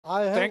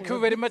Thank you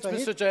very much,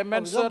 Mr.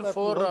 Chairman, sir,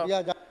 for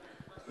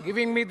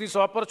giving me this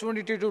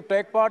opportunity to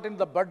take part in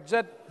the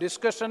budget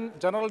discussion,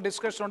 general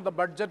discussion on the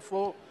budget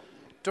for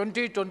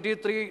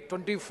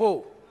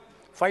 2023-24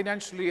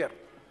 financial year.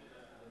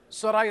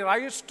 Sir, I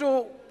rise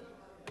to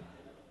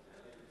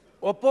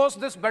oppose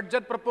this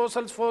budget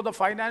proposals for the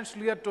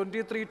financial year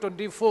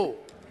 23-24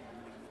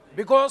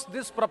 because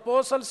these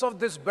proposals of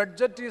this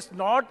budget is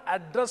not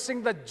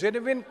addressing the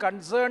genuine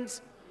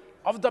concerns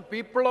of the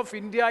people of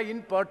India,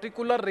 in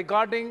particular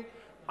regarding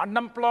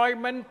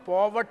unemployment,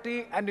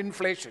 poverty and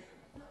inflation.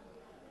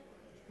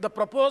 The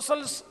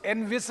proposals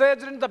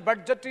envisaged in the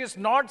budget is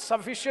not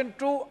sufficient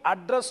to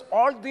address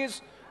all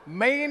these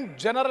main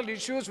general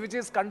issues which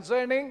is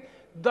concerning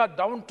the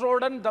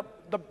downtrodden, the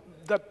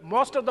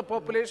most of the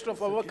population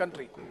of our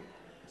country.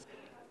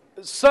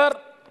 Sir,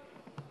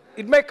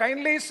 it may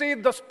kindly see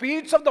the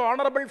speech of the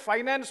Honorable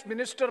Finance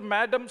Minister,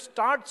 Madam,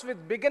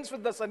 begins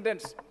with the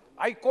sentence,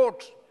 I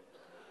quote,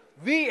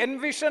 "We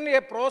envision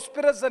a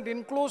prosperous and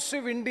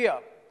inclusive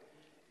India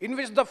in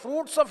which the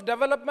fruits of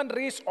development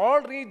reach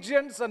all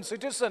regions and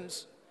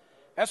citizens,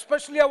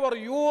 especially our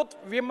youth,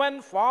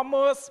 women,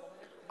 farmers,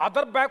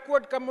 other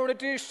backward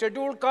communities,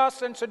 scheduled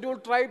castes and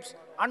scheduled tribes,"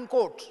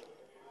 unquote.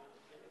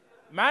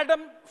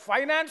 Madam,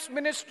 Finance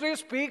Ministry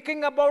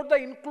speaking about the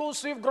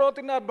inclusive growth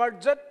in our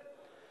budget.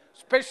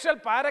 Special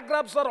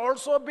paragraphs are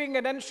also being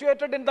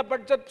enunciated in the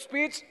budget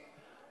speech.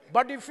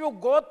 But if you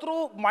go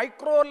through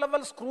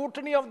micro-level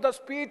scrutiny of the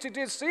speech, it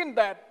is seen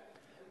that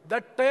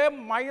the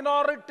term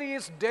minority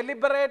is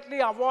deliberately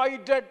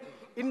avoided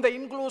in the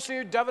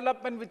inclusive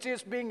development which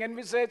is being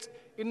envisaged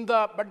in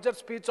the budget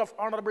speech of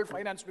Honorable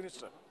Finance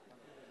Minister.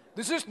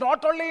 This is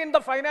not only in the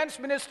Finance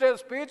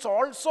Minister's speech,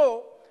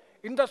 also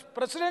in the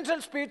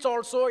presidential speech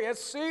also,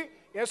 SC,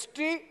 ST,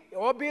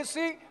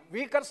 OBC,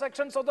 weaker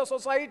sections of the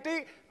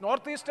society,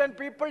 northeastern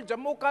people,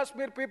 Jammu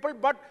Kashmir people,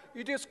 but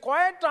it is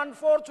quite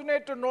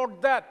unfortunate to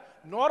note that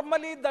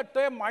normally the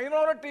term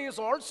minority is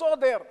also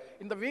there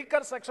in the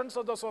weaker sections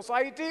of the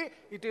society.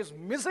 It is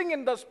missing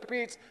in the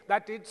speech.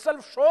 That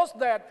itself shows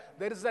that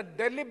there is a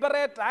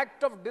deliberate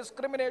act of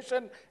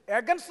discrimination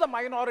against the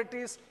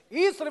minorities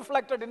is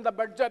reflected in the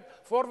budget,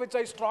 for which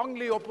I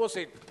strongly oppose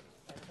it.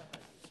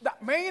 The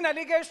main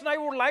allegation I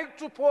would like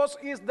to pose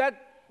is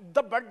that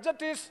the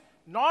budget is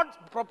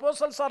not,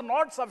 proposals are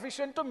not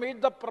sufficient to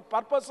meet the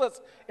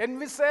purposes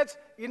envisaged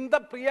in the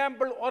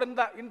preamble or in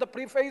the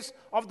preface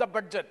of the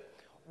budget.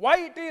 Why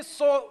it is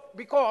so?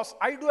 Because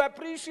I do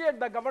appreciate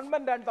the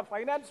government and the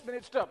finance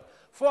minister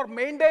for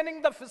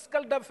maintaining the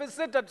fiscal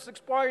deficit at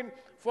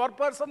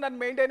 6.4% and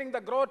maintaining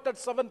the growth at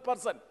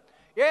 7%.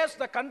 Yes,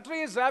 the country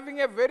is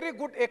having a very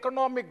good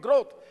economic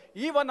growth.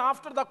 Even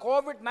after the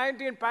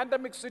COVID-19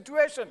 pandemic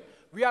situation,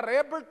 we are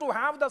able to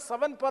have the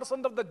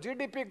 7% of the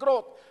GDP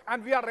growth,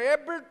 and we are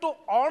able to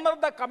honor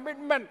the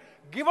commitment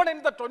given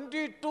in the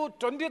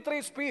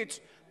 22-23 speech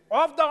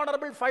of the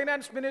Honorable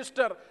Finance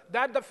Minister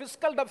that the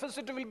fiscal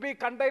deficit will be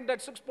contained at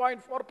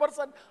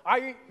 6.4%.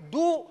 I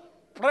do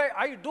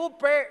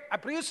pay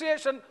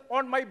appreciation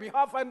on my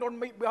behalf and on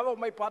behalf of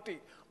my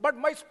party. But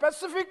my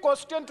specific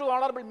question to the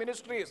Honorable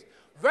Ministry is,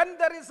 when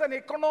there is an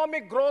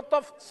economic growth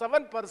of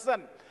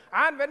 7%,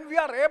 and when we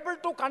are able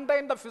to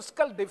contain the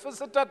fiscal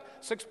deficit at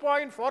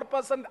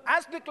 6.4%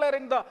 as declared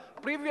in the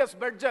previous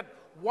budget,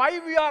 why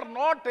we are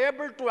not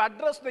able to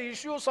address the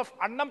issues of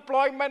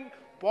unemployment,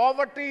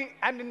 poverty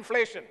and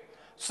inflation?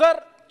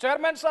 Sir,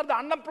 Chairman, sir, the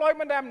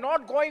unemployment, I am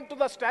not going to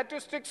the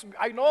statistics.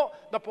 I know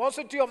the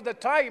paucity of the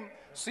time.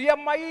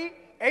 CMI,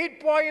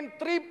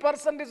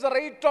 8.3% is the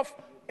rate of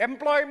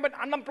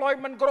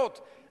unemployment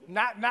growth.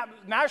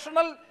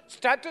 National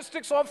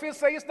Statistics Office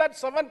says that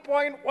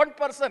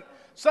 7.1%.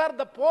 Sir,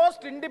 the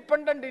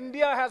post-independent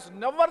India has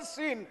never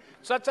seen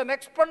such an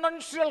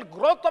exponential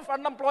growth of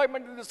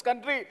unemployment in this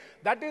country.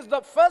 That is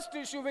the first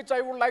issue which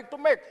I would like to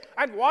make.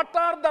 And what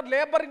are the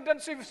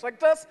labor-intensive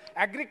sectors?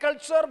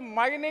 Agriculture,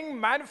 mining,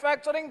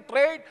 manufacturing,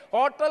 trade,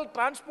 hotel,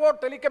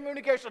 transport,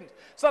 telecommunications.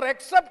 Sir,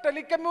 except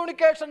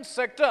telecommunications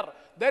sector,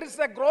 there is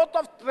a growth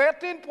of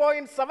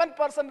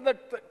 13.7% in the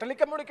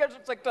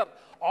telecommunications sector.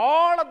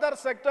 All other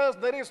sectors,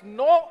 there is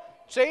no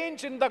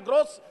change in the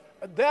growth.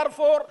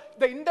 Therefore,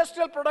 the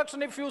industrial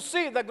production, if you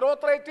see, the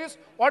growth rate is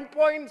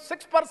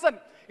 1.6%.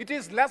 It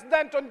is less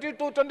than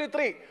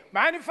 22-23.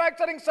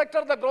 Manufacturing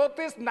sector, the growth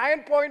is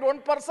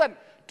 9.1%.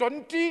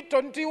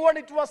 2021,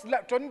 it was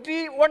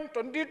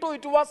 21-22,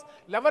 it was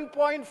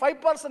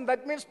 11.5%.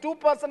 That means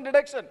 2%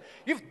 reduction.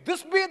 If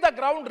this be the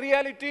ground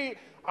reality,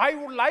 I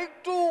would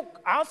like to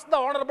ask the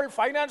Honorable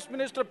Finance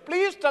Minister,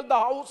 please tell the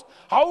House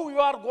how you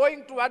are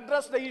going to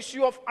address the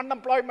issue of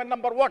unemployment,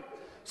 number one.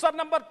 Sir,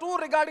 number two,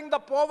 regarding the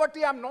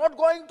poverty, I'm not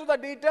going to the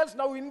details.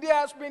 Now, India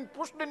has been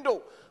pushed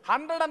into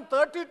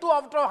 132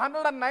 out of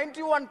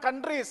 191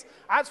 countries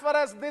as far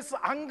as this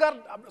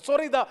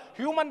the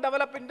Human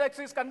Development Index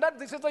is concerned.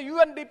 This is the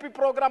UNDP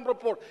program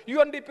report,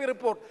 UNDP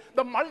report.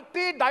 The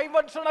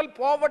multi-dimensional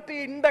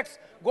poverty index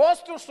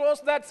goes to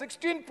shows that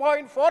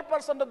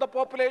 16.4% of the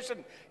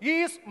population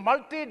is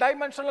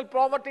multi-dimensional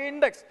poverty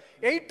index.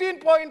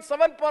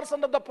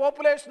 18.7% of the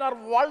population are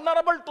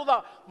vulnerable to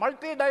the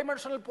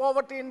multi-dimensional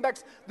poverty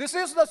index. This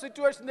is the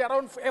situation. There are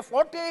around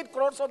 48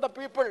 crores of the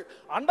people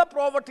under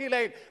poverty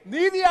line.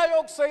 Niti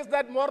Aayog says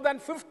that more than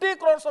 50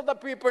 crores of the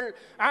people,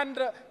 and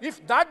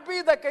if that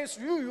be the case,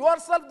 you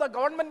yourself, the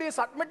government is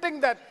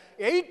admitting that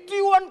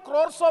 81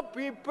 crores of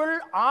people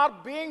are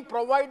being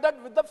provided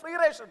with the free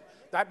ration.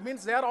 That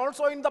means they are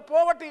also in the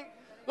poverty.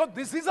 So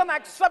this is an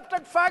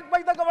accepted fact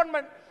by the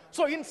government.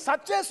 So in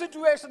such a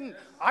situation,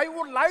 I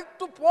would like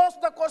to pose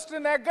the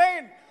question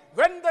again.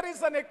 When there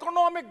is an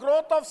economic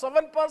growth of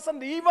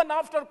 7% even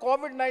after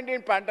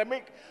COVID-19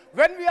 pandemic,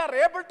 when we are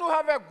able to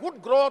have a good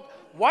growth,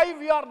 why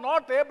we are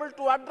not able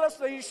to address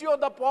the issue of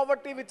the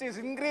poverty which is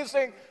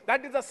increasing?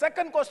 That is the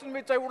second question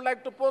which I would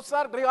like to pose,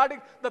 sir.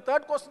 Regarding the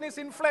third question is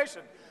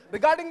inflation.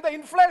 Regarding the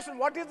inflation,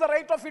 what is the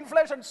rate of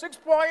inflation?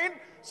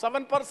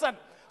 6.7%.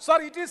 Sir,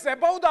 it is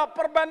above the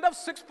upper band of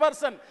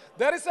 6%.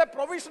 There is a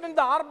provision in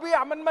the RBI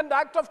Amendment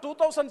Act of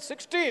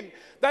 2016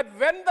 that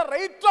when the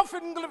rate of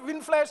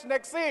inflation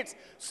exceeds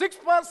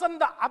 6%,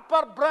 the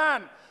upper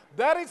band,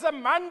 there is a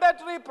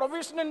mandatory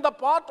provision on the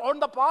part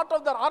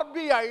of the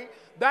RBI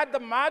that the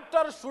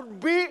matter should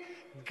be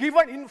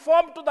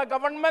informed to the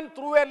government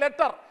through a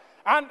letter.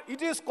 And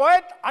it is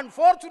quite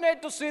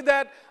unfortunate to see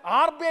that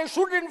RBI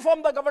should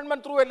inform the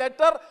government through a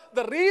letter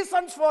the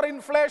reasons for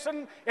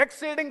inflation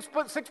exceeding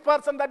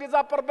 6%, that is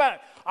upper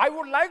band. I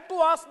would like to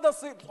ask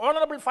the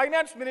Honorable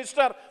Finance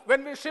Minister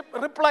when we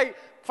reply.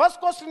 First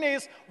question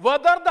is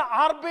whether the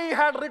RBI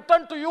had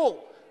written to you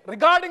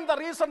regarding the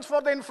reasons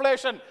for the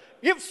inflation.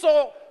 If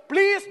so,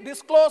 please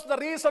disclose the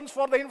reasons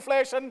for the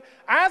inflation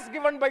as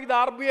given by the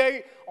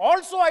RBI.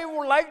 Also, I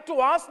would like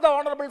to ask the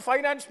Honorable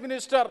Finance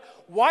Minister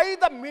why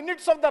the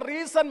minutes of the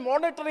recent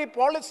Monetary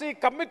Policy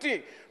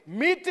Committee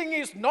meeting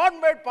is not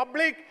made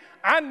public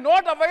and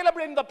not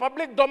available in the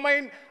public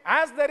domain,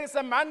 as there is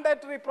a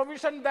mandatory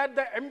provision that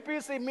the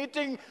MPC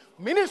meeting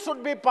minutes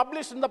should be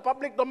published in the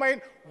public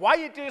domain. Why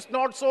it is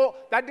not so?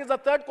 That is the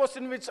third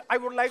question which I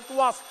would like to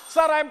ask.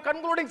 Sir, I am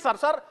concluding, sir.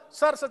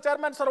 Sir,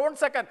 Chairman, sir, 1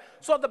 second.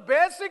 So the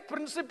basic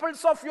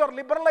principles of your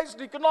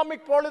liberalized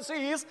economic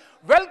policy is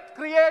wealth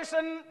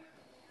creation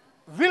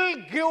will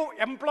give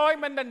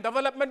employment and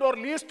development or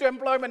leads to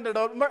employment and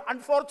development.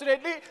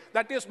 Unfortunately,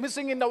 that is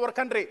missing in our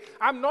country.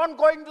 I'm not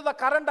going to the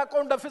current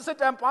account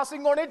deficit. I'm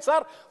passing on it,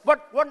 sir.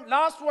 But one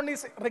last one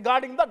is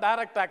regarding the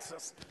direct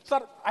taxes.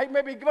 Sir, I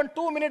may be given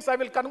 2 minutes. I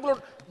will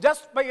conclude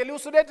just by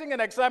elucidating an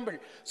example.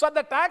 So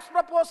the tax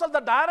proposal, the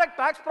direct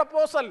tax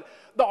proposal,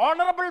 the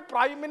Honorable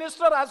Prime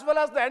Minister as well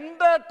as the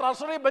entire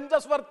Treasury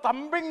benches were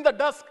thumping the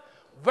desk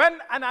when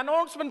an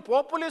announcement,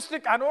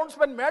 populistic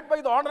announcement made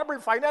by the Honorable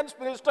Finance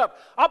Minister,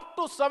 up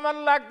to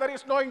 7 lakh, there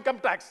is no income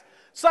tax.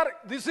 Sir,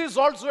 this is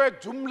also a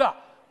jumla.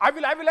 I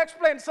will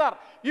explain, sir.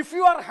 If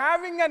you are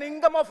having an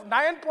income of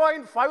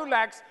 9.5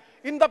 lakhs,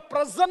 in the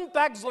present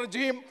tax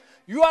regime,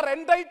 you are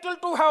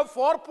entitled to have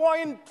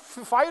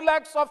 4.5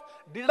 lakhs of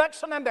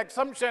deduction and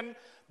exemption,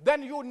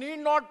 then you need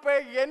not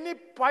pay any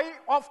pie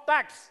of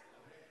tax.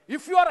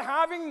 If you are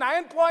having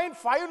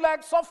 9.5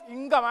 lakhs of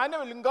income,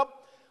 annual income,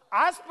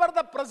 as per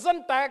the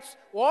present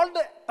old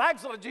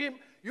tax regime,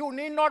 you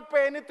need not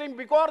pay anything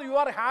because you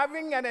are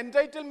having an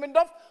entitlement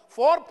of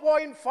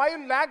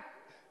 4.5 lakh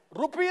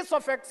rupees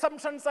of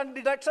exemptions and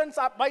deductions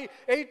by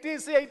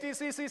ATC,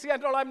 CC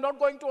and all. I'm not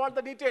going to all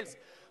the details.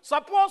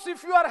 Suppose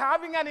if you are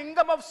having an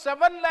income of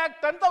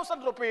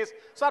 7,10,000 rupees,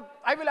 sir,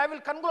 I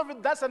will conclude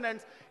with that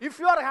sentence. If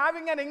you are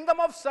having an income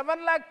of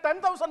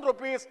 7,10,000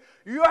 rupees,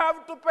 you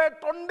have to pay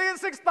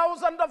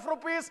 26,000 of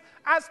rupees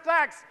as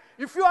tax.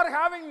 If you are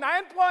having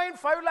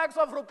 9.5 lakhs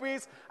of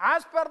rupees,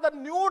 as per the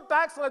new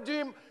tax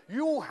regime,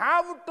 you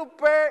have to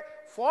pay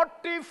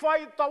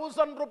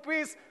 45,000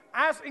 rupees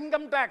as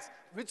income tax.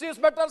 Which is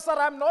better, sir?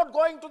 I am not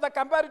going to the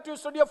comparative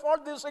study of all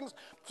these things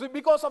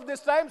because of this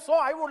time. So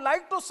I would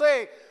like to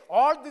say,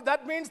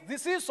 that means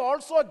this is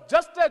also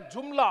just a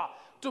jumla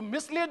to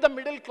mislead the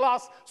middle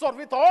class. So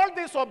with all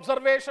these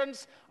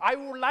observations, I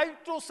would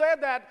like to say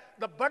that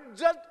the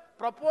budget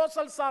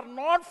proposals are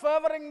not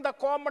favoring the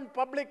common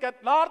public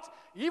at large,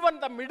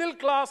 even the middle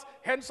class.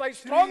 Hence, I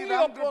strongly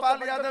oppose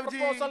the budget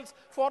proposals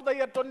for the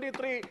year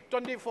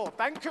 23-24.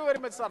 Thank you very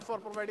much, sir, for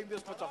providing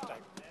this much of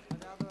time.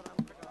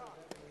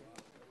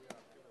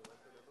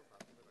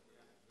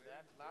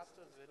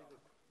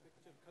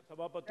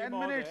 10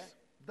 minutes,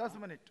 10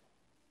 minute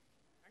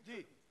जी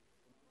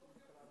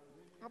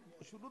अब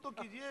शुरू तो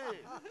कीजिए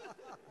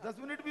 10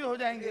 minute भी हो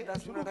जाएंगे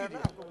शुरू कीजिए